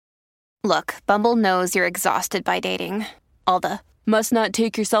Look, Bumble knows you're exhausted by dating. All the must not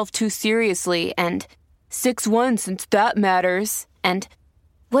take yourself too seriously and 6'1" since that matters. And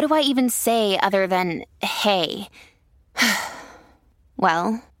what do I even say other than hey?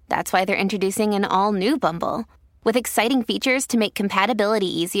 Well, that's why they're introducing an all-new Bumble with exciting features to make compatibility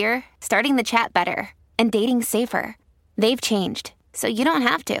easier, starting the chat better, and dating safer. They've changed, so you don't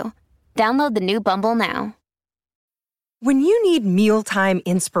have to. Download the new Bumble now. When you need mealtime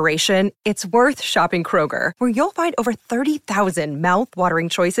inspiration, it's worth shopping Kroger, where you'll find over 30,000 mouth-watering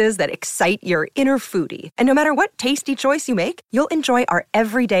choices that excite your inner foodie. And no matter what tasty choice you make, you'll enjoy our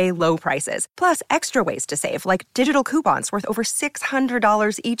everyday low prices, plus extra ways to save, like digital coupons worth over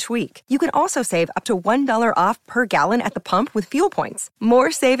 $600 each week. You can also save up to $1 off per gallon at the pump with fuel points.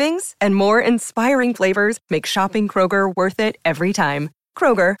 More savings and more inspiring flavors make shopping Kroger worth it every time.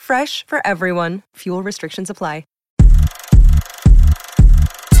 Kroger, fresh for everyone. Fuel restrictions apply.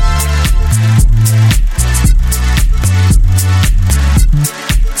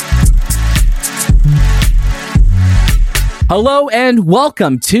 Hello and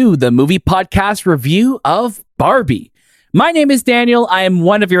welcome to the movie podcast review of Barbie. My name is Daniel. I am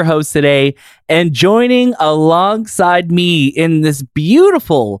one of your hosts today, and joining alongside me in this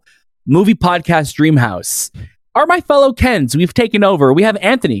beautiful movie podcast dream house are my fellow Kens. We've taken over. We have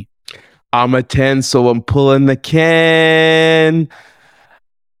Anthony. I'm a 10, so I'm pulling the Ken.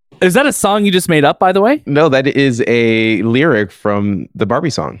 Is that a song you just made up, by the way? No, that is a lyric from the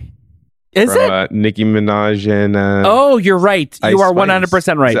Barbie song. Is it? Nicki Minaj and... oh, you're right. You are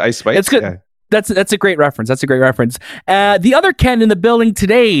 100% right. Ice Spice? It's good. Yeah. That's a great reference. That's a great reference. The other Ken in the building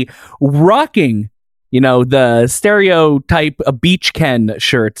today, rocking, the stereotype beach Ken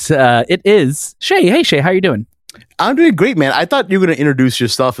shirt. It is Shay. Hey, Shay, how you doing? I'm doing great, man. I thought you were going to introduce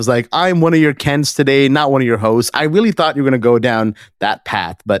yourself as like, I'm one of your Kens today, not one of your hosts. I really thought you were going to go down that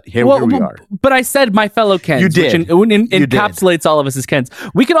path, but here we are. But I said my fellow Kens, you did. which encapsulates all of us as Kens.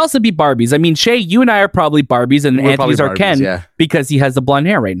 We could also be Barbies. I mean, Shay, you and I are probably Barbies, and Anthony's our Ken because he has the blonde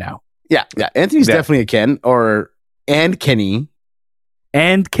hair right now. Yeah. Anthony's definitely a Ken, and Kenny.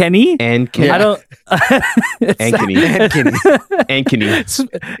 And Kenny? And Kenny. I don't... and Kenny. And Kenny. And Kenny.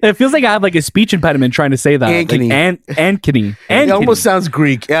 It feels like I have like a speech impediment trying to say that. And Kenny. And Kenny. And it almost sounds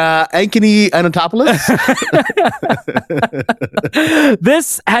Greek. Ankeny Anatopoulos?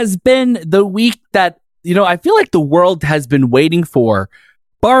 This has been the week that, I feel like the world has been waiting for.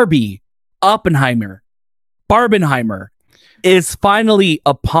 Barbie, Oppenheimer, Barbenheimer is finally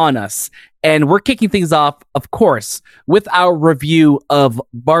upon us. And we're kicking things off, of course, with our review of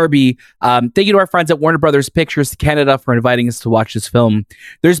Barbie. Thank you to our friends at Warner Brothers Pictures Canada for inviting us to watch this film.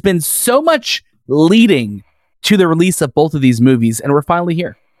 There's been so much leading to the release of both of these movies, and we're finally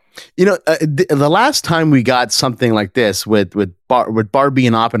here. The last time we got something like this with Barbie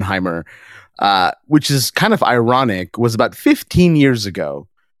and Oppenheimer, which is kind of ironic, was about 15 years ago.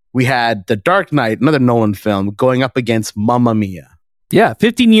 We had The Dark Knight, another Nolan film, going up against Mamma Mia. Yeah,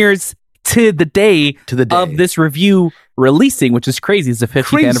 15 years to the day of this review releasing, which is crazy. It's the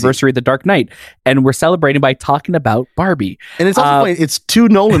 50th anniversary of The Dark Knight, and we're celebrating by talking about Barbie. And it's also funny, it's two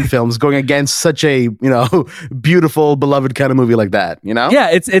Nolan films going against such a beautiful, beloved kind of movie like that. Yeah,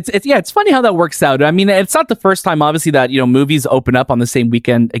 it's funny how that works out. I mean, it's not the first time, obviously, that movies open up on the same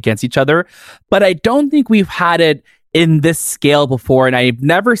weekend against each other, but I don't think we've had it in this scale before, and I've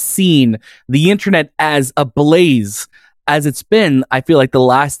never seen the internet as ablaze as it's been, I feel like, the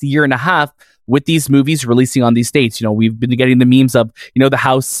last year and a half with these movies releasing on these dates. We've been getting the memes of, the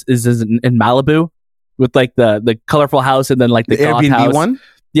house is in Malibu with like the colorful house and then like the goth Airbnb house. one.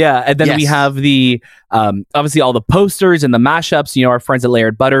 Yeah. And then we have the, obviously all the posters and the mashups. Our friends at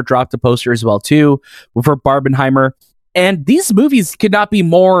Layered Butter dropped a poster as well too for Barbenheimer. And these movies could not be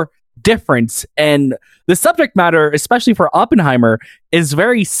more different. And the subject matter, especially for Oppenheimer, is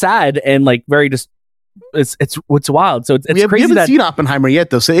very sad and like very just, it's wild. So it's crazy. We haven't seen Oppenheimer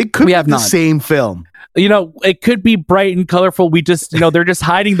yet, though, so it could be the same film. It could be bright and colorful. We just, they're just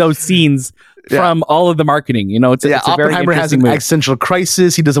hiding those scenes from all of the marketing. It's a Oppenheimer very has an movie. existential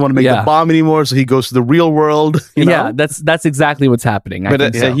crisis. He doesn't want to make the bomb anymore, so he goes to the real world. Yeah, that's exactly what's happening.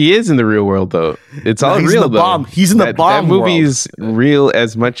 But he is in the real world, though. It's all real, though. Bomb. He's in the bomb. That movie's real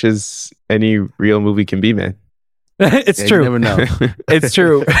as much as any real movie can be, man. It's true. You never know. It's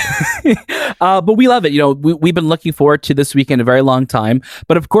true. But we love it. We've been looking forward to this weekend a very long time.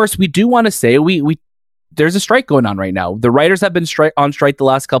 But of course, we do want to say there's a strike going on right now. The writers have been on strike the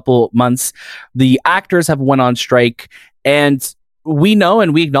last couple months. The actors have went on strike, and we know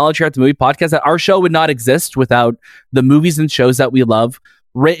and we acknowledge here at the Movie Podcast that our show would not exist without the movies and shows that we love.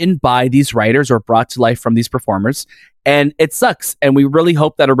 written by these writers or brought to life from these performers. And it sucks. And we really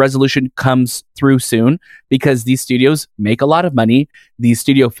hope that a resolution comes through soon, because these studios make a lot of money. These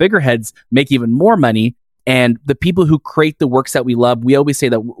studio figureheads make even more money. And the people who create the works that we love, we always say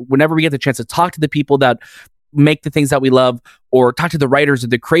that whenever we get the chance to talk to the people that make the things that we love, or talk to the writers or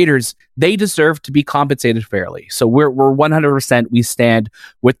the creators, they deserve to be compensated fairly. So we're 100%, we stand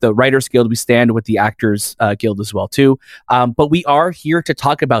with the Writers Guild, we stand with the Actors Guild as well too. But we are here to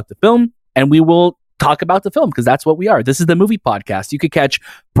talk about the film, and we will talk about the film because that's what we are. This is the movie podcast. You could catch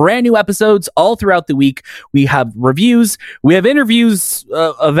brand new episodes all throughout the week. We have reviews, we have interviews.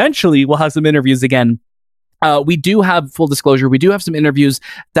 Eventually we'll have some interviews again. We do have, full disclosure, we do have some interviews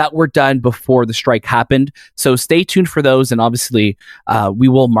that were done before the strike happened. So stay tuned for those. And obviously, we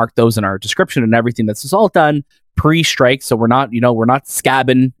will mark those in our description and everything. This is all done pre-strike. So we're not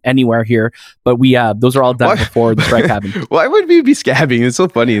scabbing anywhere here, but those are all done before the strike happened. Why would we be scabbing? It's so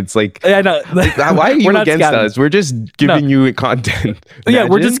funny. It's like, I know. Why are you against scabbing. us? We're just giving you content. Yeah,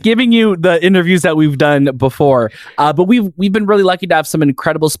 we're just giving you the interviews that we've done before. But we've been really lucky to have some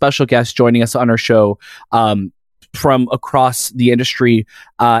incredible special guests joining us on our show from across the industry.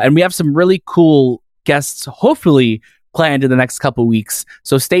 And we have some really cool guests, hopefully, planned in the next couple weeks.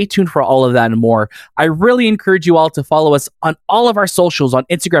 So stay tuned for all of that and more. I really encourage you all to follow us on all of our socials, on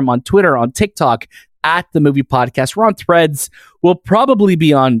Instagram, on Twitter, on TikTok, at The Movie Podcast. We're on Threads. We'll probably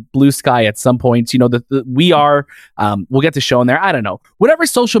be on Blue Sky at some point. We are. We'll get the show in there. I don't know. Whatever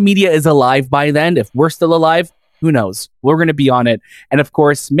social media is alive by then, if we're still alive, who knows? We're going to be on it. And of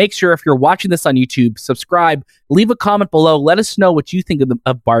course, make sure if you're watching this on YouTube, subscribe, leave a comment below. Let us know what you think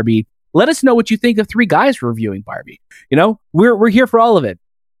of Barbie. Let us know what you think of three guys reviewing Barbie. We're here for all of it.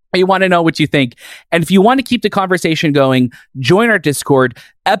 You want to know what you think. And if you want to keep the conversation going, join our Discord.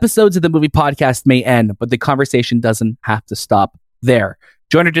 Episodes of the movie podcast may end, but the conversation doesn't have to stop there.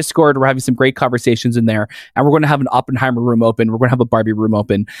 Join our Discord. We're having some great conversations in there. And we're going to have an Oppenheimer room open. We're going to have a Barbie room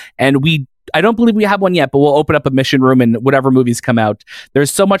open. And I don't believe we have one yet, but we'll open up a mission room and whatever movies come out.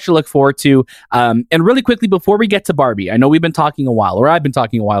 There's so much to look forward to. And really quickly, before we get to Barbie, I know we've been talking a while, or I've been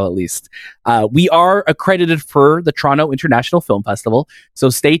talking a while at least. We are accredited for the Toronto International Film Festival. So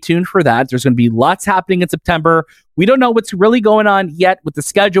stay tuned for that. There's going to be lots happening in September. We don't know what's really going on yet with the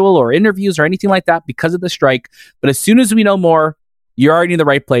schedule or interviews or anything like that because of the strike. But as soon as we know more, you're already in the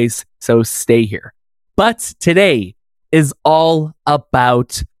right place. So stay here. But today is all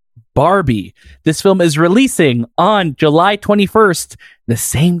about Barbie. This film is releasing on July 21st, the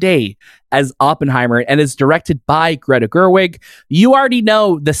same day as Oppenheimer, and is directed by Greta Gerwig. You already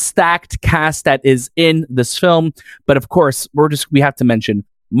know the stacked cast that is in this film, but of course, we have to mention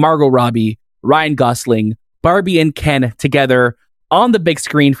Margot Robbie, Ryan Gosling, Barbie and Ken together on the big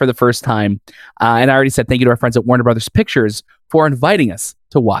screen for the first time. And I already said thank you to our friends at Warner Brothers Pictures for inviting us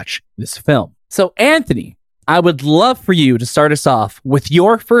to watch this film. So, Anthony, I would love for you to start us off with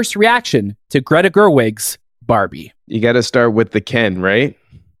your first reaction to Greta Gerwig's Barbie. You got to start with the Ken, right?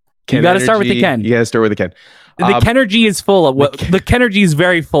 You got to start with the Ken. You got to start with the Ken. The Kenergy is full of the Kenergy is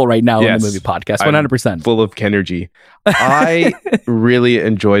very full right now in the movie podcast. 100%. Full of Kenergy. I really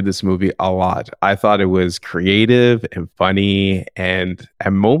enjoyed this movie a lot. I thought it was creative and funny, and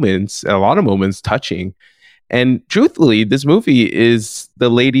at moments, a lot of moments, touching. And truthfully, this movie is the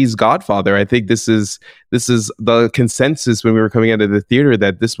ladies' Godfather. I think this is the consensus when we were coming out of the theater,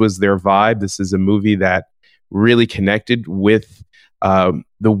 that this was their vibe. This is a movie that really connected with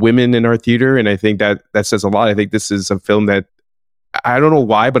the women in our theater, and I think that says a lot. I think this is a film that, I don't know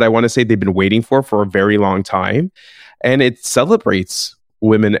why, but I want to say they've been waiting for a very long time, and it celebrates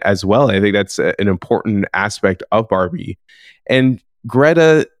women as well. I think that's an important aspect of Barbie, and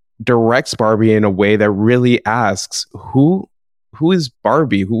Greta directs Barbie in a way that really asks who is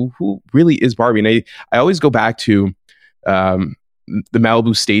Barbie, who really is Barbie. And I always go back to the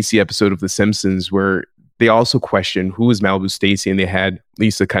Malibu Stacy episode of The Simpsons, where they also question who is Malibu Stacy, and they had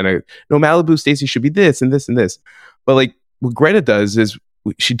Lisa kind of, no, Malibu Stacy should be this and this and this. But like what Greta does is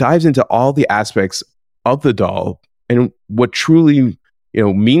she dives into all the aspects of the doll and what truly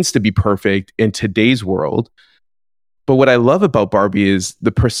means to be perfect in today's world. But what I love about Barbie is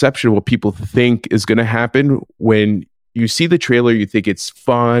the perception of what people think is going to happen. When you see the trailer, you think it's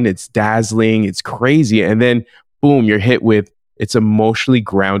fun, it's dazzling, it's crazy. And then, boom, you're hit with it's emotionally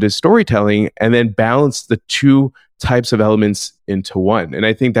grounded storytelling, and then balance the two types of elements into one. And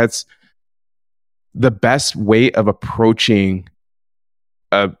I think that's the best way of approaching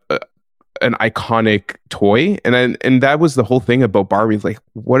an iconic toy. And that was the whole thing about Barbie. Like,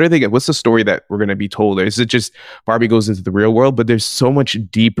 what's the story that we're going to be told? Or is it just Barbie goes into the real world? But there's so much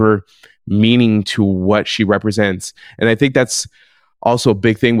deeper meaning to what she represents. And I think that's also a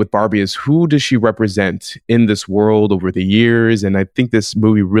big thing with Barbie is who does she represent in this world over the years? And I think this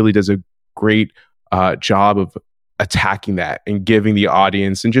movie really does a great job of attacking that and giving the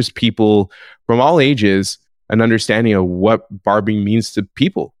audience and just people from all ages an understanding of what Barbie means to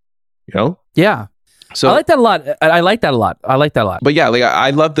people, you know? Yeah. So I like that a lot. I like that a lot. But yeah, like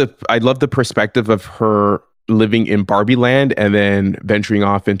I love the perspective of her living in Barbie land and then venturing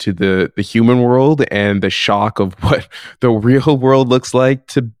off into the human world and the shock of what the real world looks like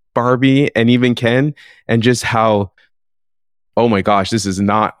to Barbie and even Ken, and just how, oh my gosh, this is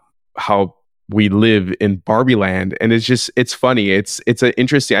not how we live in Barbie land. And it's funny. It's an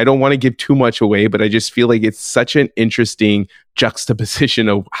interesting, I don't want to give too much away, but I just feel like it's such an interesting juxtaposition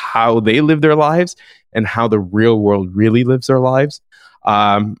of how they live their lives and how the real world really lives their lives.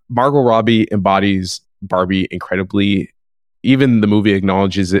 Margot Robbie embodies Barbie incredibly. Even the movie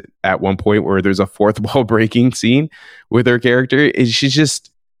acknowledges it at one point where there's a fourth wall breaking scene with her character. She's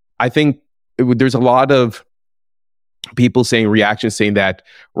just, I think there's a lot of people saying reactions saying that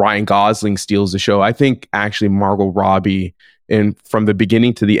Ryan Gosling steals the show. I think actually Margot Robbie, and from the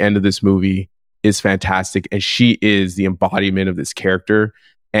beginning to the end of this movie, is fantastic, and she is the embodiment of this character,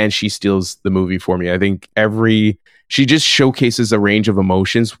 and she steals the movie for me. I think she just showcases a range of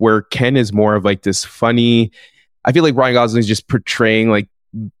emotions where Ken is more of like this funny. I feel like Ryan Gosling is just portraying like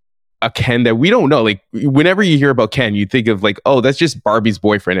a Ken that we don't know. Like whenever you hear about Ken, you think of like, oh, that's just Barbie's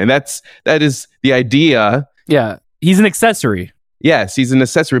boyfriend, and that is the idea. Yeah. He's an accessory. Yes, he's an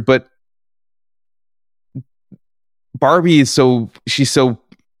accessory, but Barbie is she's so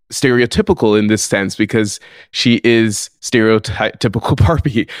stereotypical in this sense because she is stereotypical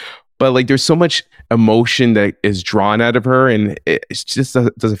Barbie. But like there's so much emotion that is drawn out of her, and it just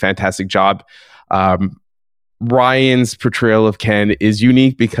does a fantastic job. Ryan's portrayal of Ken is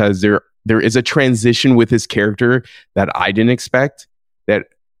unique because there is a transition with his character that I didn't expect, that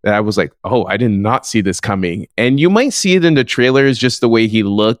I was like, oh, I did not see this coming. And you might see it in the trailers, just the way he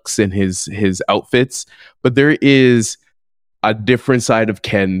looks and his outfits. But there is a different side of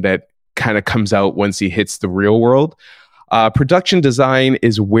Ken that kind of comes out once he hits the real world. Production design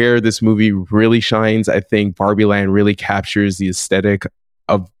is where this movie really shines. I think Barbie Land really captures the aesthetic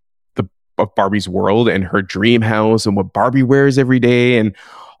of Barbie's world and her dream house and what Barbie wears every day and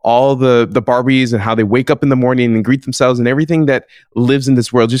all the Barbies and how they wake up in the morning and greet themselves, and everything that lives in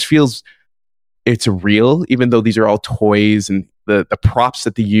this world just feels it's real, even though these are all toys, and the props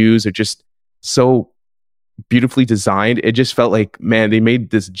that they use are just so beautifully designed. It just felt like, man, they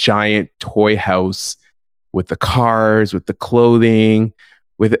made this giant toy house with the cars, with the clothing,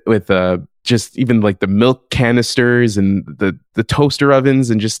 with just even like the milk canisters and the toaster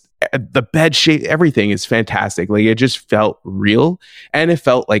ovens, and just the bed shape. Everything is fantastic. Like it just felt real, and it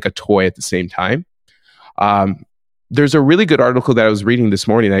felt like a toy at the same time. There's a really good article that I was reading this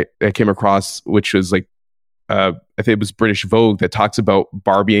morning that I came across, which was like, I think it was British Vogue, that talks about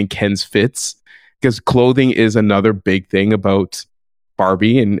Barbie and Ken's fits, because clothing is another big thing about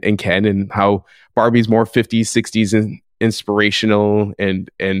Barbie and Ken, and how Barbie's more 50s, 60s and inspirational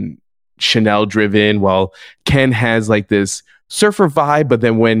and Chanel driven, while Ken has like this surfer vibe, but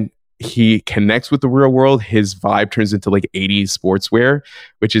then when he connects with the real world, his vibe turns into like 80s sportswear,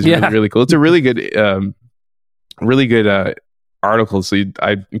 which is really, really cool. It's a really good article, so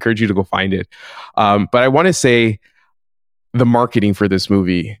I encourage you to go find it. But I want to say the marketing for this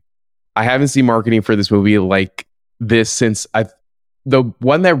movie, I haven't seen marketing for this movie like this since the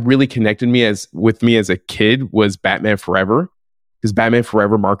one that really connected with me as a kid was Batman Forever, because Batman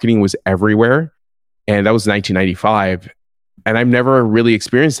Forever marketing was everywhere, and that was 1995. And I've never really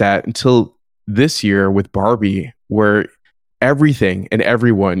experienced that until this year with Barbie, where everything and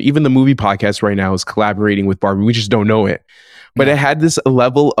everyone, even the movie podcast right now, is collaborating with Barbie. We just don't know it, but it had this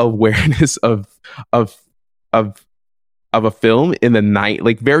level of awareness of a film in the night,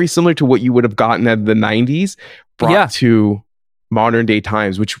 like very similar to what you would have gotten at the 90s, brought to modern day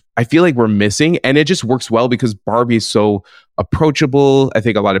times, which I feel like we're missing. And it just works well because Barbie is so approachable. I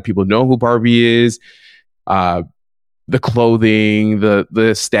think a lot of people know who Barbie is. The clothing, the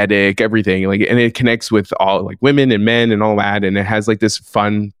aesthetic, everything, like, and it connects with all like women and men and all that, and it has like this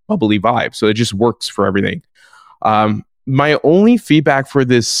fun, bubbly vibe. So it just works for everything. My only feedback for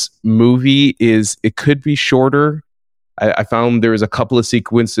this movie is it could be shorter. I found there was a couple of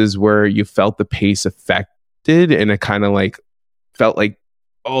sequences where you felt the pace affected, and it kind of like felt like,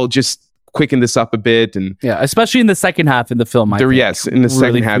 oh, just quicken this up a bit. And especially in the second half in the film. In the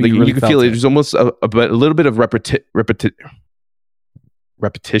second half, like, you can feel it. There's almost a little bit of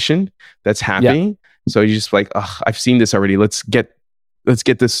repetition that's happening. So you're just like, I've seen this already. Let's get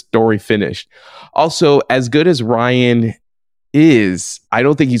this story finished. Also, as good as Ryan I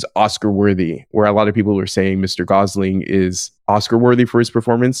don't think he's Oscar worthy, where a lot of people were saying Mr. Gosling is Oscar worthy for his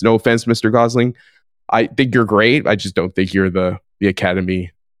performance. No offense, Mr. Gosling. I think you're great. I just don't think you're the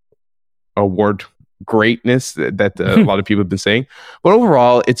Academy Award greatness that a lot of people have been saying. But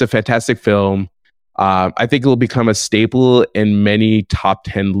overall, it's a fantastic film. I think it will become a staple in many top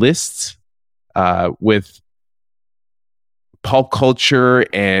 10 lists with pulp culture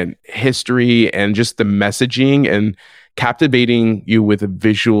and history and just the messaging and captivating you with a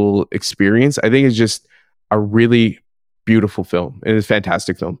visual experience. I think it's just a really beautiful film. It's a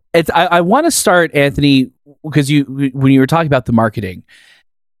fantastic film. I want to start, Anthony, because when you were talking about the marketing,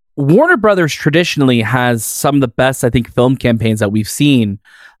 Warner Brothers traditionally has some of the best, I think, film campaigns that we've seen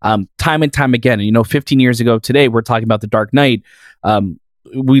time and time again. And, 15 years ago today, we're talking about The Dark Knight.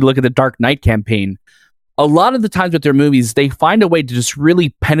 We look at the Dark Knight campaign. A lot of the times with their movies, they find a way to just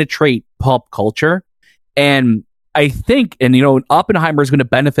really penetrate pop culture. And I think, Oppenheimer is going to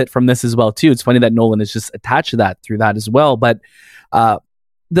benefit from this as well, too. It's funny that Nolan is just attached to that through that as well. But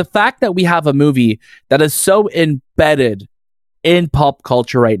the fact that we have a movie that is so embedded in pop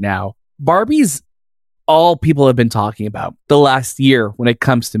culture right now, Barbie's all people have been talking about the last year when it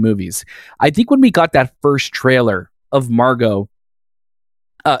comes to movies. I think when we got that first trailer of Margot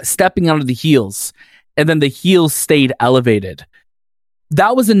stepping onto the heels, and then the heels stayed elevated,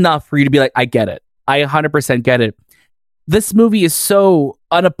 that was enough for you to be like, I get it. I 100% get it. This movie is so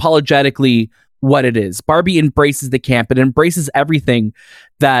unapologetically what it is. Barbie embraces the camp. It embraces everything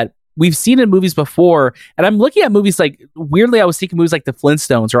that we've seen in movies before. And I'm looking at movies like, weirdly, I was thinking movies like The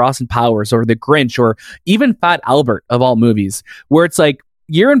Flintstones or Austin Powers or The Grinch or even Fat Albert of all movies, where it's like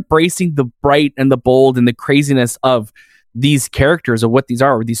you're embracing the bright and the bold and the craziness of these characters, of what these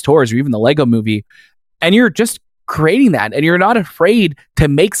are, or these toys, or even the Lego movie. And you're just creating that. And you're not afraid to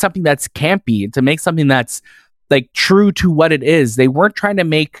make something that's campy and to make something that's like true to what it is. They weren't trying to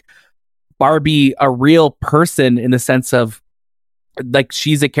make Barbie a real person in the sense of like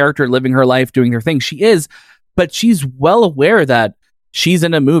she's a character living her life, doing her thing. She is, but she's well aware that she's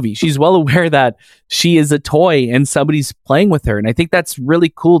in a movie. She's well aware that she is a toy and somebody's playing with her. And I think that's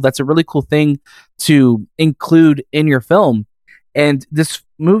really cool. That's a really cool thing to include in your film. And this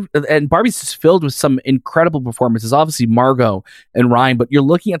movie, and Barbie's just filled with some incredible performances. Obviously, Margot and Ryan, but you're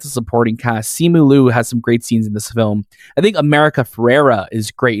looking at the supporting cast. Simu Liu has some great scenes in this film. I think America Ferrera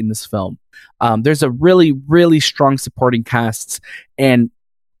is great in this film. There's a really, really strong supporting cast. And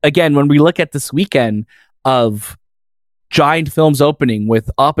again, when we look at this weekend of giant films opening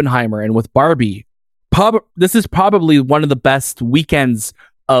with Oppenheimer and with Barbie, this is probably one of the best weekends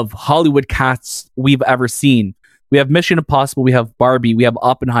of Hollywood casts we've ever seen. We have Mission Impossible, we have Barbie, we have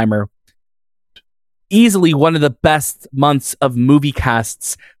Oppenheimer. Easily one of the best months of movie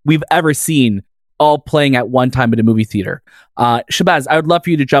casts we've ever seen, all playing at one time at a movie theater. Shabazz, I would love for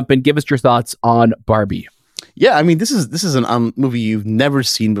you to jump in. Give us your thoughts on Barbie. Yeah, I mean, this is an movie you've never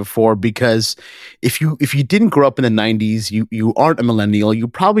seen before, because if you didn't grow up in the 90s, you aren't a millennial, you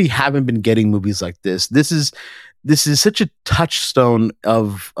probably haven't been getting movies like this. This is such a touchstone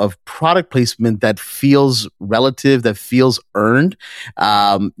of product placement that feels relative, that feels earned.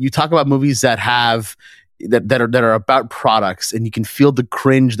 You talk about movies that have that are about products, and you can feel the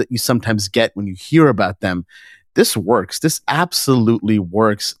cringe that you sometimes get when you hear about them. This works. This absolutely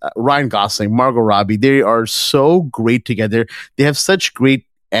works. Ryan Gosling, Margot Robbie, they are so great together. They have such great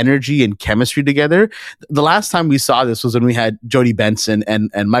energy and chemistry together. The last time we saw this was when we had Jodie Benson and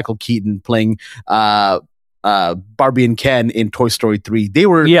Michael Keaton playing Barbie and Ken in Toy Story 3.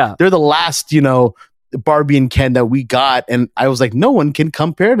 They're the last, Barbie and Ken that we got, and I was like, no one can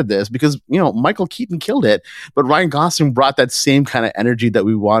compare to this, because Michael Keaton killed it, but Ryan Gosling brought that same kind of energy that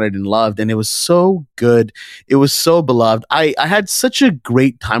we wanted and loved, and it was so good. It was so beloved. I had such a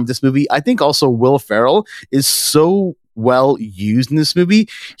great time with this movie. I think also Will Ferrell is so well used in this movie.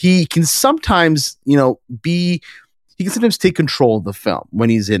 He can sometimes, he can sometimes take control of the film when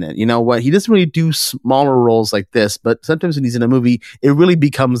he's in it. You know what? He doesn't really do smaller roles like this, but sometimes when he's in a movie, it really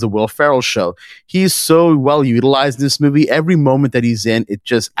becomes the Will Ferrell show. He is so well utilized in this movie. Every moment that he's in, it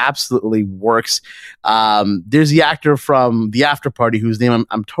just absolutely works. There's the actor from The After Party, whose name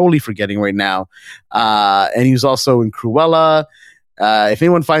I'm totally forgetting right now. And he was also in Cruella. If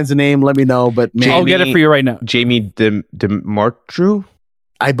anyone finds the name, let me know. But I'll get it for you right now. Jamie DeMartru?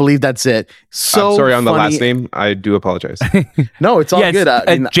 I believe that's it. So I'm sorry on funny. the last name. I do apologize. No, it's all good.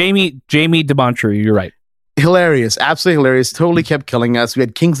 Jamie DeMartru, you're right. Hilarious, absolutely hilarious. Totally kept killing us. We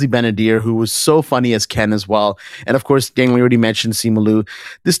had Kingsley Benadir, who was so funny as Ken as well, and of course, Gang, we already mentioned Simu Liu.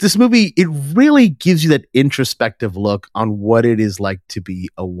 This movie, it really gives you that introspective look on what it is like to be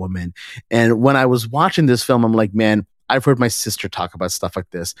a woman. And when I was watching this film, I'm like, man, I've heard my sister talk about stuff like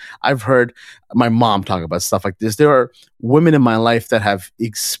this. I've heard my mom talk about stuff like this. There are women in my life that have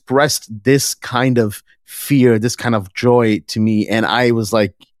expressed this kind of fear, this kind of joy to me, and I was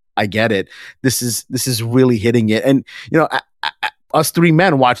like, I get it. This is really hitting it. And us three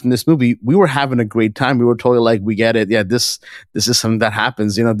men watching this movie, we were having a great time. We were totally like, we get it. Yeah, this is something that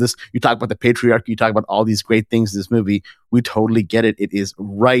happens. This, you talk about the patriarchy, you talk about all these great things in this movie. We totally get it. It is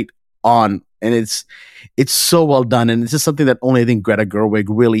right on, and it's so well done. And it's just something that only I think Greta Gerwig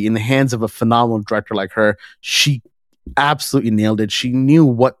really, in the hands of a phenomenal director like her, she absolutely nailed it. She knew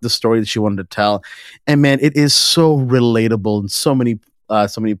what the story that she wanted to tell, and man, it is so relatable in so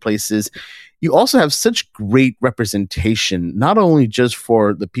many places. You also have such great representation, not only just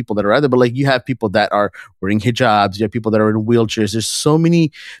for the people that are out there, but like you have people that are wearing hijabs, you have people that are in wheelchairs. There's so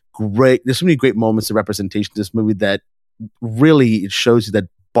many great moments of representation in this movie that really it shows you that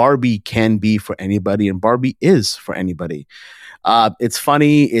Barbie can be for anybody, and Barbie is for anybody. It's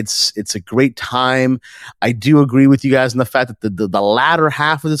funny. It's a great time. I do agree with you guys on the fact that the latter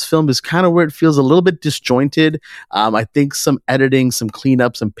half of this film is kind of where it feels a little bit disjointed. I think some editing, some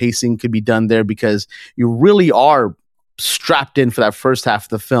cleanup, some pacing could be done there because you really are strapped in for that first half of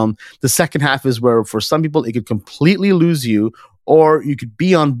the film. The second half is where for some people it could completely lose you, or you could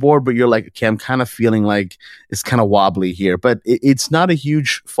be on board, but you're like, okay, I'm kind of feeling like it's kind of wobbly here. But it's not a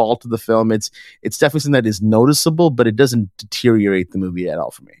huge fault of the film. It's definitely something that is noticeable, but it doesn't deteriorate the movie at all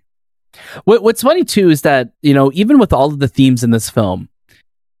for me. What's funny too is that, even with all of the themes in this film,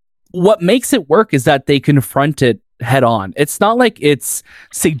 what makes it work is that they confront it head on. It's not like it's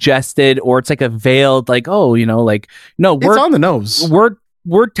suggested or it's like a veiled, like, no, it's on the nose.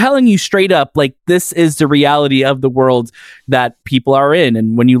 We're telling you straight up, like, this is the reality of the world that people are in.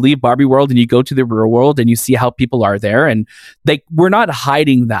 And when you leave Barbie world and you go to the real world and you see how people are there, and we're not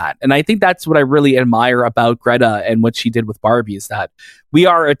hiding that. And I think that's what I really admire about Greta and what she did with Barbie, is that we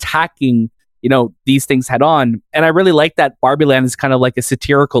are attacking, these things head on. And I really like that Barbie Land is kind of like a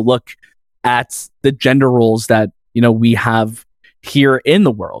satirical look at the gender roles that, we have here in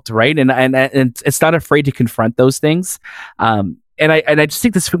the world. Right. And it's not afraid to confront those things. And I just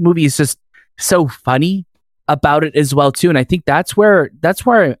think this movie is just so funny about it as well too. And I think that's where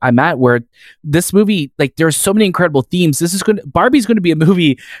I'm at, where this movie, like, there's so many incredible themes. Barbie's going to be a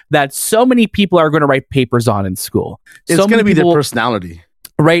movie that so many people are going to write papers on in school. It's going to be their personality.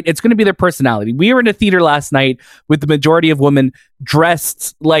 Right. It's going to be their personality. We were in a theater last night with the majority of women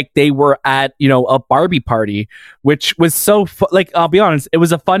dressed like they were at, a Barbie party, which was so I'll be honest, it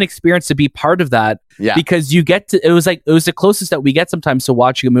was a fun experience to be part of that. Yeah. Because it was the closest that we get sometimes to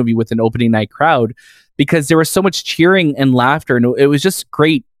watching a movie with an opening night crowd, because there was so much cheering and laughter. And it was just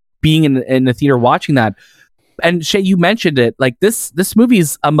great being in the theater watching that. And Shay, you mentioned it, like this movie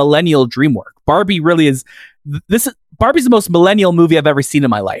is a millennial dream work. Barbie really is. Barbie's the most millennial movie I've ever seen in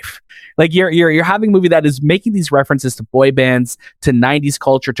my life. Like you're having a movie that is making these references to boy bands, to 90s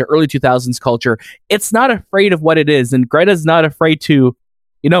culture, to early 2000s culture. It's not afraid of what it is. And Greta's not afraid to,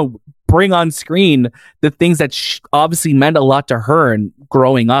 bring on screen the things that obviously meant a lot to her and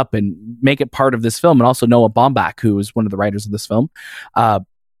growing up, and make it part of this film. And also Noah Baumbach, who is one of the writers of this film.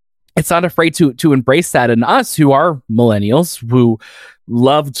 It's not afraid to embrace that. And us, who are millennials, who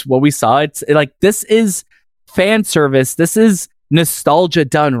loved what we saw, it's like, this is fan service. This is nostalgia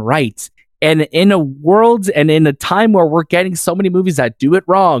done right. And in a world and in a time where we're getting so many movies that do it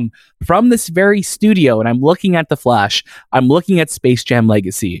wrong from this very studio, and I'm looking at The Flash, I'm looking at Space Jam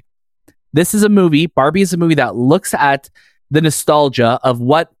Legacy. This is a movie, Barbie is a movie that looks at the nostalgia of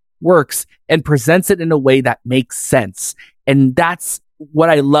what works and presents it in a way that makes sense. And that's what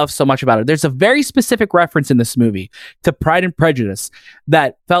I love so much about it. There's a very specific reference in this movie to Pride and Prejudice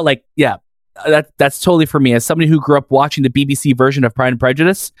that felt like, yeah, that's totally for me. As somebody who grew up watching the BBC version of Pride and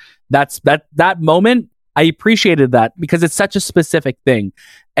Prejudice, that moment, I appreciated that because it's such a specific thing.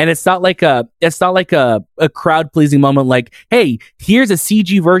 And it's not like a crowd pleasing moment like, hey, here's a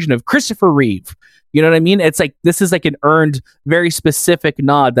CG version of Christopher Reeve. You know what I mean? It's like, this is like an earned, very specific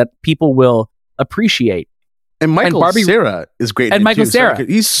nod that people will appreciate. And Michael Cera is great. And Michael Cera.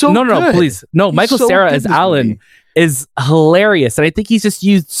 He's so No, good. please. No, Michael so Cera as Alan is hilarious. And I think he's just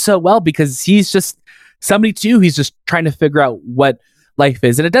used so well because he's just somebody too. He's just trying to figure out what life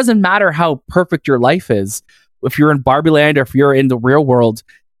is. And it doesn't matter how perfect your life is. If you're in Barbie Land or if you're in the real world,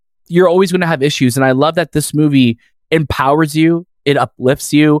 you're always going to have issues. And I love that this movie empowers you. It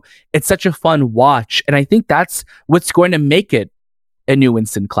uplifts you. It's such a fun watch. And I think that's what's going to make it a new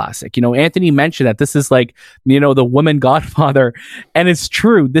instant classic. You know, Anthony mentioned that this is like, you know, the woman Godfather. And it's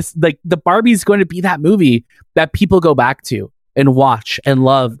true. This, like, the Barbie is going to be that movie that people go back to and watch and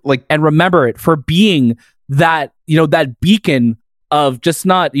love, like, and remember it for being that, that beacon of just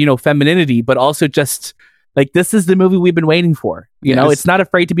not, femininity, but also just like, this is the movie we've been waiting for. It's not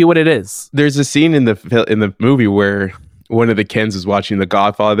afraid to be what it is. There's a scene in the movie where one of the Kens is watching The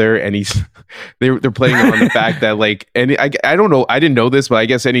Godfather, and they're playing on the fact that like, and I don't know, I didn't know this, but I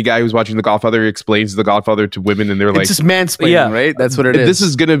guess any guy who's watching The Godfather explains The Godfather to women, and they're like, it's just mansplaining, right? That's what it is. This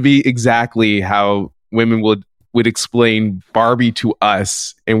is gonna be exactly how women would explain Barbie to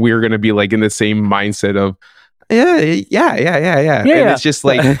us, and we're gonna be like in the same mindset of yeah. And it's just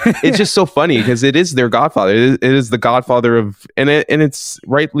like, it's just so funny because it is their Godfather. It is the Godfather of, and it's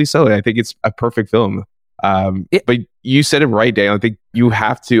rightly so. I think it's a perfect film. But you said it right, Dan. I think you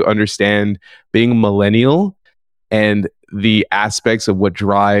have to understand being a millennial and the aspects of what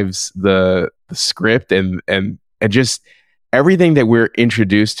drives the script and just everything that we're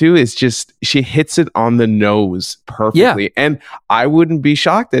introduced to is just, she hits it on the nose perfectly. Yeah. And I wouldn't be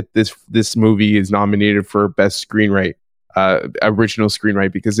shocked that this movie is nominated for best screenwrite, original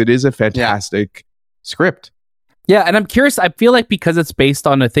screenwrite, because it is a fantastic script. Yeah, and I'm curious. I feel like because it's based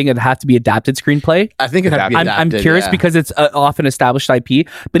on a thing, it had to be adapted screenplay. I think it had to be adapted. I'm curious because it's often established IP.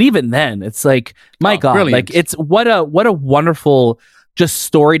 But even then, it's like, my God, brilliant. Like it's what a wonderful just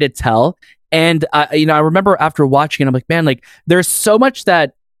story to tell. And I remember after watching it, I'm like, man, like there's so much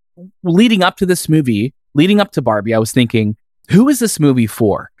that leading up to this movie, leading up to Barbie, I was thinking, who is this movie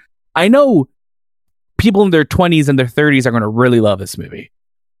for? I know people in their 20s and their 30s are going to really love this movie.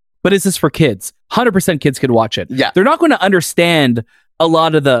 But is this for kids? 100% kids could watch it. Yeah. They're not going to understand a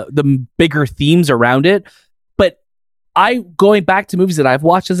lot of the bigger themes around it. But going back to movies that I've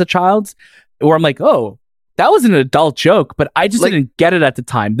watched as a child, where I'm like, oh, that was an adult joke, but I just didn't get it at the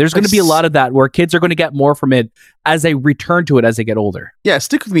time. There's going to be a lot of that where kids are going to get more from it as they return to it as they get older. Yeah,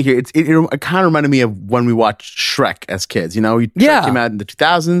 stick with me here. It kind of reminded me of when we watched Shrek as kids. Shrek came out in the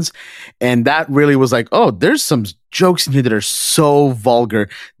 2000s, and that really was like, oh, there's some jokes in here that are so vulgar.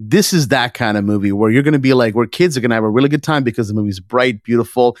 This is that kind of movie where you're going to be like, where kids are going to have a really good time because the movie's bright,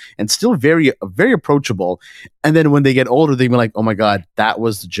 beautiful, and still very, very approachable. And then when they get older, they'll be like, oh my God, that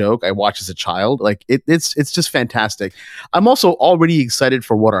was the joke I watched as a child. Like it's just fantastic. I'm also already excited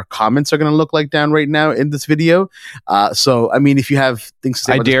for what our comments are going to look like down right now in this video. So, I mean, if you have things to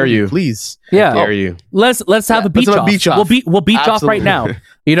say, I dare you, please. Yeah, I dare you. Let's have a beach off. We'll beach off right now.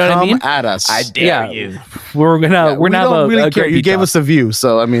 You know what I mean? Come at us. I dare you. We're gonna have really a care. You gave us a view,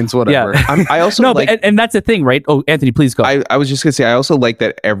 so I mean, it's whatever. Yeah. I also and that's the thing, right? Oh, Anthony, please go. I was just gonna say, I also like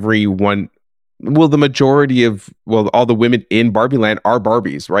that everyone. Well, the majority of all the women in Barbie Land are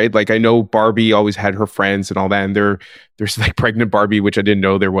Barbies, right? Like I know Barbie always had her friends and all that, and there's like pregnant Barbie, which I didn't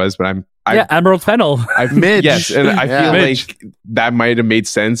know there was, but Emerald Fennel. Midge. Yes, and I feel Midge. like that might have made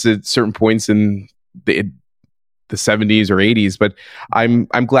sense at certain points in the 70s or 80s, but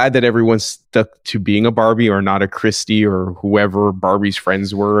I'm glad that everyone stuck to being a Barbie or not a Christie or whoever Barbie's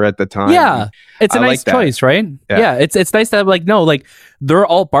friends were at the time. Yeah, it's a nice choice, right? Yeah, it's nice to have like they're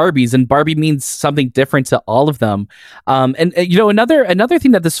all Barbies, and Barbie means something different to all of them. And another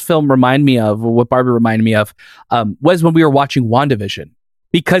thing that this film reminded me of, what Barbie reminded me of, was when we were watching WandaVision,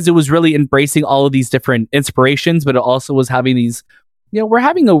 because it was really embracing all of these different inspirations, but it also was having these, we're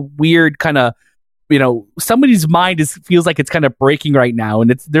having a weird kind of, somebody's mind feels like it's kind of breaking right now,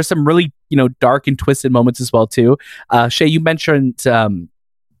 and there's some really dark and twisted moments as well too. Shay, you mentioned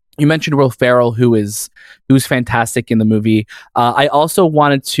Will Ferrell, who's fantastic in the movie. I also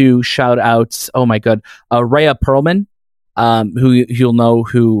wanted to shout out, oh my god, Rhea Perlman, who you'll know,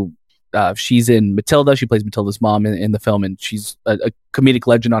 who she's in Matilda. She plays Matilda's mom in the film, and she's a comedic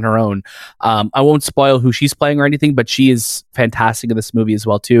legend on her own. I won't spoil who she's playing or anything, but she is fantastic in this movie as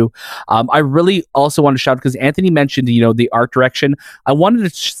well too. I really also want to shout, because Anthony mentioned the art direction. I wanted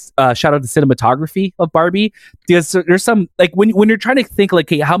to shout out the cinematography of Barbie, because there's some, like, when you're trying to think like,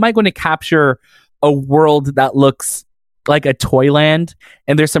 hey, how am I going to capture a world that looks like a Toyland?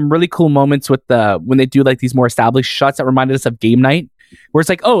 And there's some really cool moments with when they do like these more established shots that reminded us of Game Night, where it's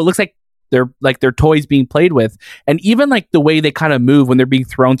like, oh, it looks like they're toys being played with. And even like the way they kind of move when they're being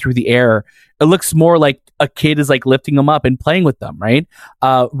thrown through the air, it looks more like a kid is like lifting them up and playing with them, right?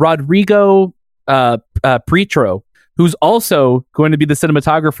 Rodrigo Prieto, who's also going to be the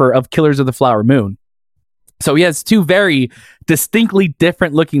cinematographer of Killers of the Flower Moon. So he has two very distinctly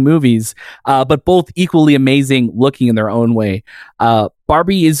different looking movies, but both equally amazing looking in their own way.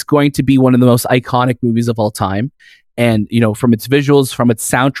 Barbie is going to be one of the most iconic movies of all time. And, from its visuals, from its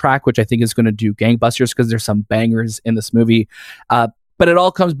soundtrack, which I think is going to do gangbusters, because there's some bangers in this movie. But it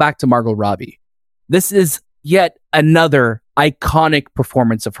all comes back to Margot Robbie. This is yet another iconic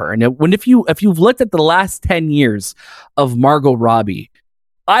performance of her. And if you've looked at the last 10 years of Margot Robbie,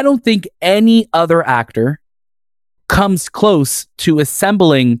 I don't think any other actor comes close to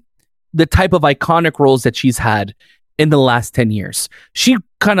assembling the type of iconic roles that she's had in the last 10 years. She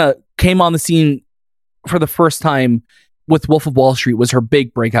kind of came on the scene for the first time with Wolf of Wall Street, was her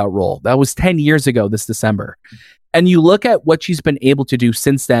big breakout role. That was 10 years ago this December. And you look at what she's been able to do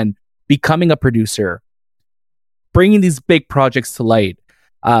since then, becoming a producer, bringing these big projects to light.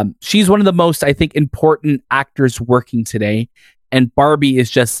 She's one of the most, I think, important actors working today. And Barbie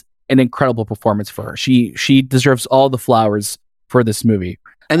is just an incredible performance for her. She deserves all the flowers for this movie.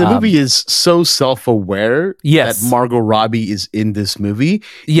 And the movie is so self-aware that Margot Robbie is in this movie.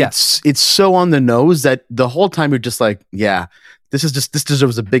 Yes. It's so on the nose that the whole time you're just like, yeah, this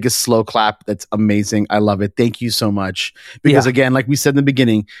deserves the biggest slow clap. That's amazing. I love it. Thank you so much. Because again, like we said in the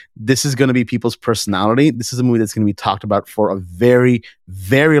beginning, this is going to be people's personality. This is a movie that's going to be talked about for a very,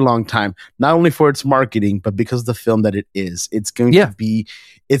 very long time. Not only for its marketing, but because of the film that it is. It's going to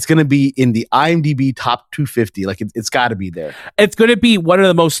be in the IMDb top 250. Like it's got to be there. It's going to be one of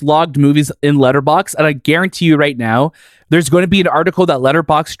the most logged movies in Letterboxd, and I guarantee you right now, there's going to be an article that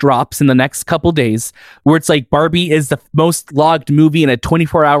Letterboxd drops in the next couple days where it's like Barbie is the most logged movie in a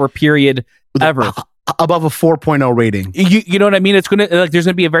 24-hour period ever. Above a 4.0 rating. You know what I mean? It's gonna there's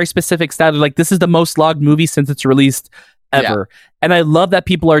gonna be a very specific stat of like this is the most logged movie since it's released ever. Yeah. And I love that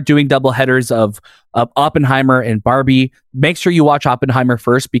people are doing double headers of Oppenheimer and Barbie. Make sure you watch Oppenheimer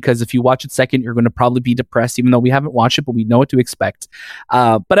first, because if you watch it second, you're going to probably be depressed, even though we haven't watched it, but we know what to expect.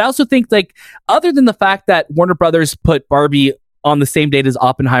 But I also think, like, other than the fact that Warner Brothers put Barbie on the same date as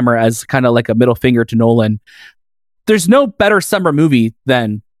Oppenheimer as kind of like a middle finger to Nolan, there's no better summer movie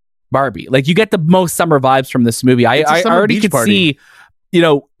than Barbie. Like, you get the most summer vibes from this movie. I already could see,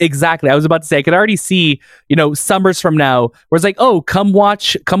 exactly. I was about to say, I could already see, summers from now where it's like, oh, come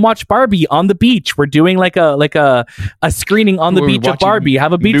watch Barbie on the beach. We're doing like a screening on the beach of Barbie.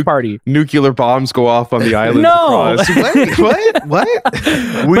 Have a beach party. Nuclear bombs go off on the island. No,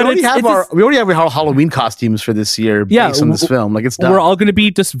 what? We already have our Halloween costumes for this year based on this film. Like, it's done. We're all going to be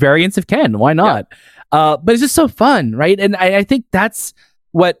just variants of Ken. Why not? Yeah. But it's just so fun, right? And I think that's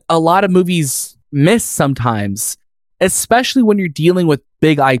what a lot of movies miss sometimes, especially when you're dealing with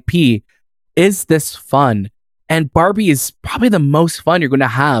big IP, is this fun. And Barbie is probably the most fun you're going to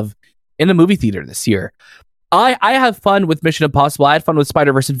have in a movie theater this year. I have fun with Mission Impossible. I had fun with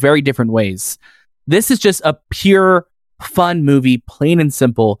Spider-Verse in very different ways. This is just a pure fun movie, plain and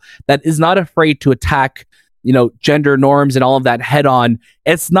simple, that is not afraid to attack, gender norms and all of that head on.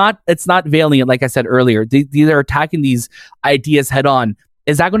 It's not veiling it, like I said earlier. They're attacking these ideas head on.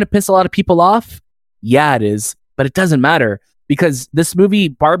 Is that going to piss a lot of people off? Yeah, it is. But it doesn't matter, because this movie,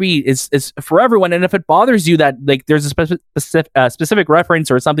 Barbie, is for everyone. And if it bothers you that like there's a specific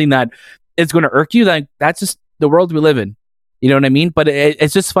reference or something that is going to irk you, then that's just the world we live in. You know what I mean? But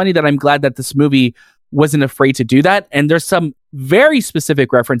it's just funny that I'm glad that this movie wasn't afraid to do that. And there's some very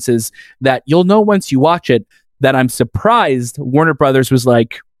specific references that you'll know once you watch it that I'm surprised Warner Brothers was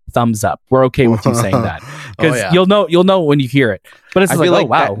like, thumbs up. We're okay with you saying that, because you'll know when you hear it. But it's like, oh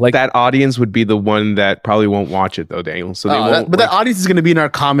wow, that audience would be the one that probably won't watch it though, Daniel. So that audience is going to be in our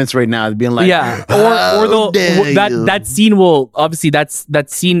comments right now, being like, or that scene will obviously that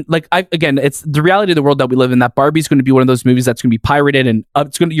scene. Like, again, it's the reality of the world that we live in. That Barbie's going to be one of those movies that's going to be pirated, and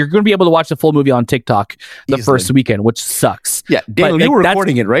you're going to be able to watch the full movie on TikTok the first weekend, which sucks. Yeah, Daniel, you were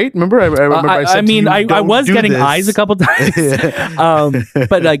recording it, right? Remember? I was getting eyes a couple times.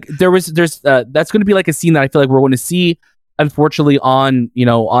 But like there's that's going to be like a scene that I feel like we're going to see, unfortunately, on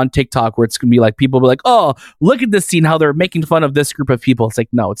TikTok, where it's gonna be like people will be like, oh, look at this scene, how they're making fun of this group of people. It's like,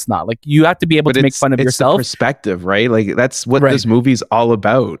 no, it's not. Like, you have to be able to make fun of yourself. The perspective, right? Like, that's what this movie's all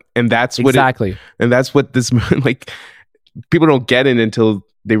about, and that's what and that's what this like people don't get it until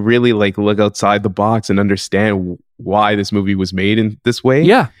they really like look outside the box and understand why this movie was made in this way.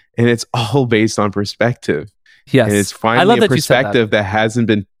 Yeah, and it's all based on perspective. Yes, and it's finally a perspective that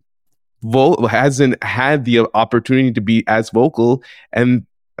hasn't had the opportunity to be as vocal. And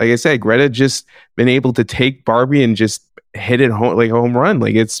like I said, Greta just been able to take Barbie and just hit it home, like a home run.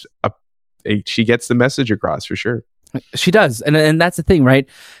 Like, she gets the message across for sure. She does. And that's the thing, right?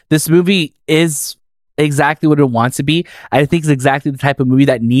 This movie is exactly what it wants to be. I think it's exactly the type of movie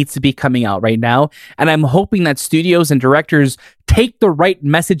that needs to be coming out right now. And I'm hoping that studios and directors take the right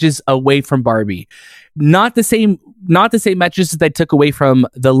messages away from Barbie. Not the same messages that they took away from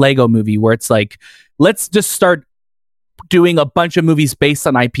the Lego movie, where it's like, let's just start doing a bunch of movies based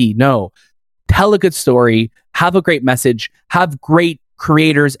on IP. No, tell a good story, have a great message, have great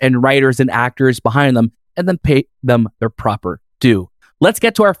creators and writers and actors behind them, and then pay them their proper due. Let's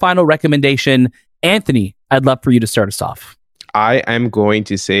get to our final recommendation. Anthony, I'd love for you to start us off. I am going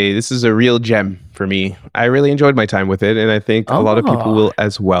to say this is a real gem for me. I really enjoyed my time with it, and I think a lot of people will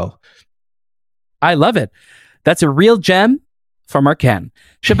as well. I love it. That's a real gem from our Ken.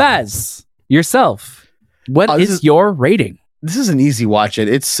 Shabazz, yourself, what is your rating? This is an easy watch.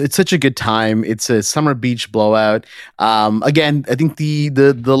 It's such a good time. It's a summer beach blowout. Again, I think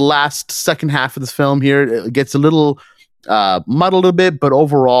the last second half of this film here, it gets a little muddled a bit, but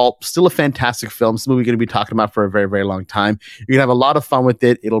overall, still a fantastic film. It's a movie we're going to be talking about for a very, very long time. You're going to have a lot of fun with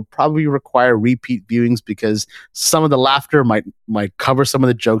it. It'll probably require repeat viewings because some of the laughter might cover some of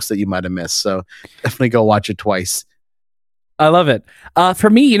the jokes that you might have missed. So definitely go watch it twice. I love it.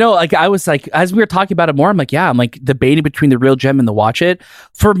 For me, like I was like, as we were talking about it more, I'm like debating between the real gem and the watch it.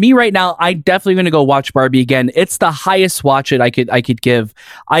 For me right now, I definitely going to go watch Barbie again. It's the highest watch it I could give.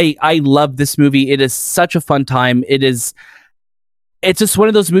 I love this movie. It is such a fun time. It's just one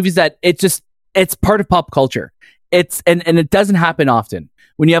of those movies that it's part of pop culture. And it doesn't happen often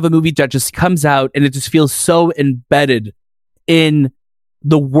when you have a movie that just comes out and it just feels so embedded in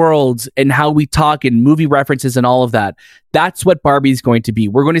the world and how we talk and movie references and all of that. That's what Barbie is going to be.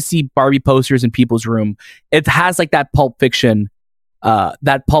 We're going to see Barbie posters in people's room. It has like that Pulp Fiction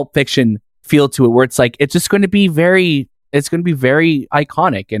feel to it, where it's like it's going to be very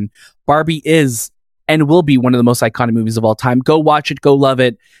iconic. And Barbie is and will be one of the most iconic movies of all time. Go watch it. Go love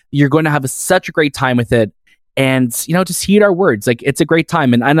it. You're going to have such a great time with it. And, just heed our words. Like, it's a great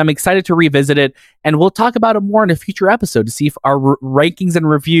time. And I'm excited to revisit it. And we'll talk about it more in a future episode to see if our rankings and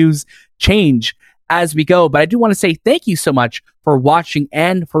reviews change as we go. But I do want to say thank you so much for watching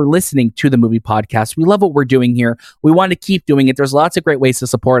and for listening to the Movie Podcast. We love what we're doing here. We want to keep doing it. There's lots of great ways to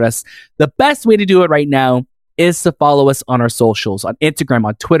support us. The best way to do it right now is to follow us on our socials, on Instagram,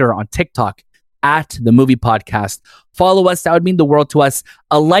 on Twitter, on TikTok, at the Movie Podcast. Follow us. That would mean the world to us.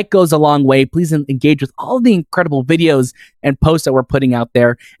 A like goes a long way. Please engage with all the incredible videos and posts that we're putting out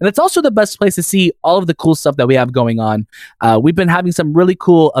there. And it's also the best place to see all of the cool stuff that we have going on. We've been having some really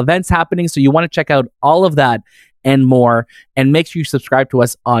cool events happening, so you want to check out all of that and more. And make sure you subscribe to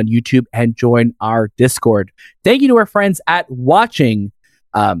us on YouTube and join our Discord. Thank you to our friends at Watching.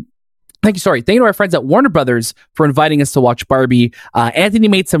 Thank you to our friends at Warner Brothers for inviting us to watch Barbie. Anthony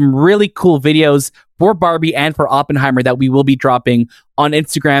made some really cool videos for Barbie and for Oppenheimer that we will be dropping on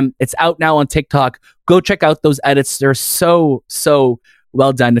Instagram. It's out now on TikTok. Go check out those edits. They're so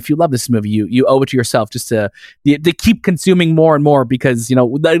well done. If you love this movie, you owe it to yourself just to keep consuming more and more because,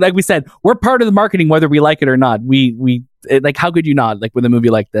 like we said, we're part of the marketing whether we like it or not. Like, how could you not, like, with a movie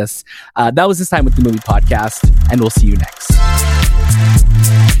like this? That was this time with the Movie Podcast, and we'll see you next.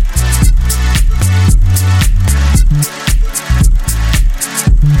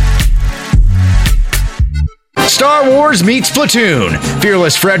 Star Wars meets Platoon.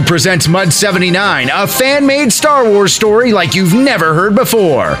 Fearless Fred presents Mud 79, a fan-made Star Wars story like you've never heard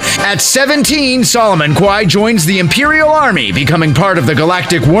before. At 17, Solomon Kwai joins the Imperial Army, becoming part of the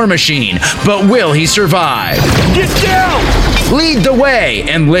Galactic War Machine. But will he survive? Get down! Lead the way.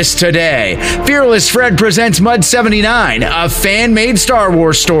 Enlist today. Fearless Fred presents Mud 79, a fan-made Star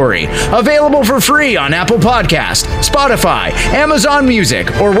Wars story. Available for free on Apple Podcast, Spotify, Amazon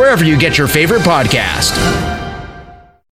Music, or wherever you get your favorite podcast.